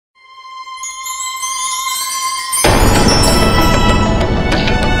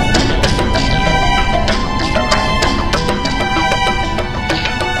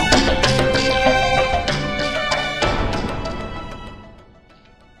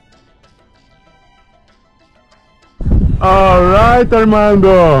All right,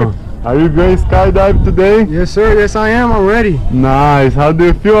 Armando. Are you going skydive today? Yes, sir. Yes, I am. I'm ready. Nice. How do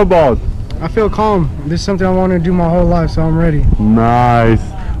you feel about? I feel calm. This is something I want to do my whole life, so I'm ready. Nice.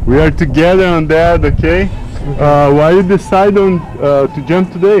 We are together on that, okay? Why you decide on to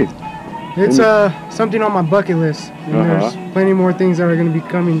jump today? It's something on my bucket list, and there's plenty more things that are going to be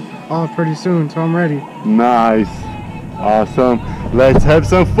coming off pretty soon, so I'm ready. Nice. Awesome. Let's have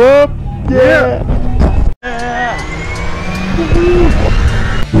some fun. Yeah.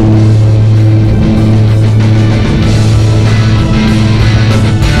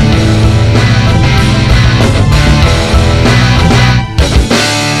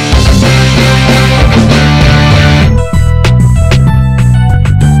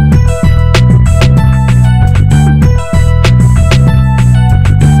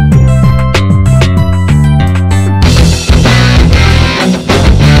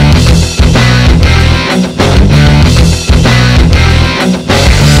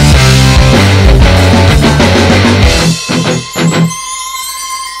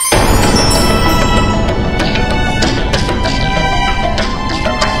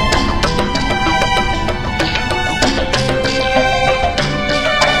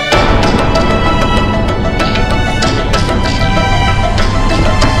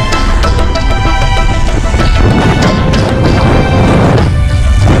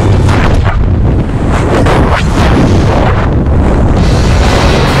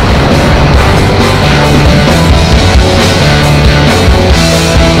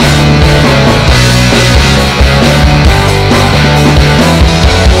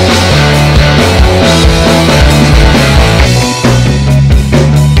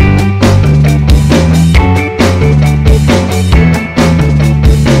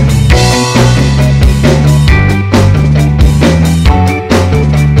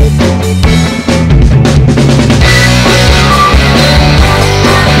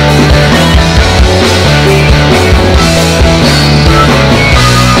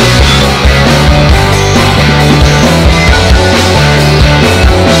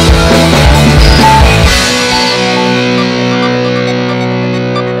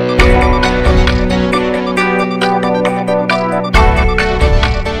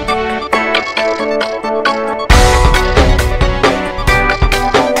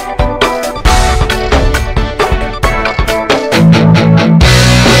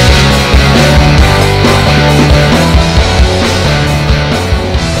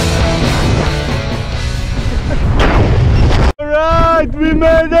 We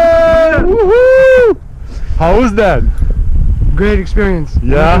made it! Woohoo! How was that? Great experience.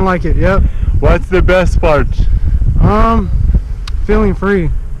 Yeah? Nothing like it, yep. What's the best part? Feeling free.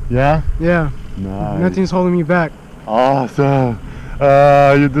 Yeah? Yeah. Nice. Nothing's holding me back. Awesome.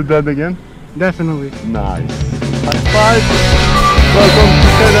 You did that again? Definitely. Nice. High five! Welcome to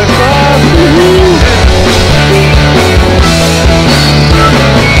Skydive Taft!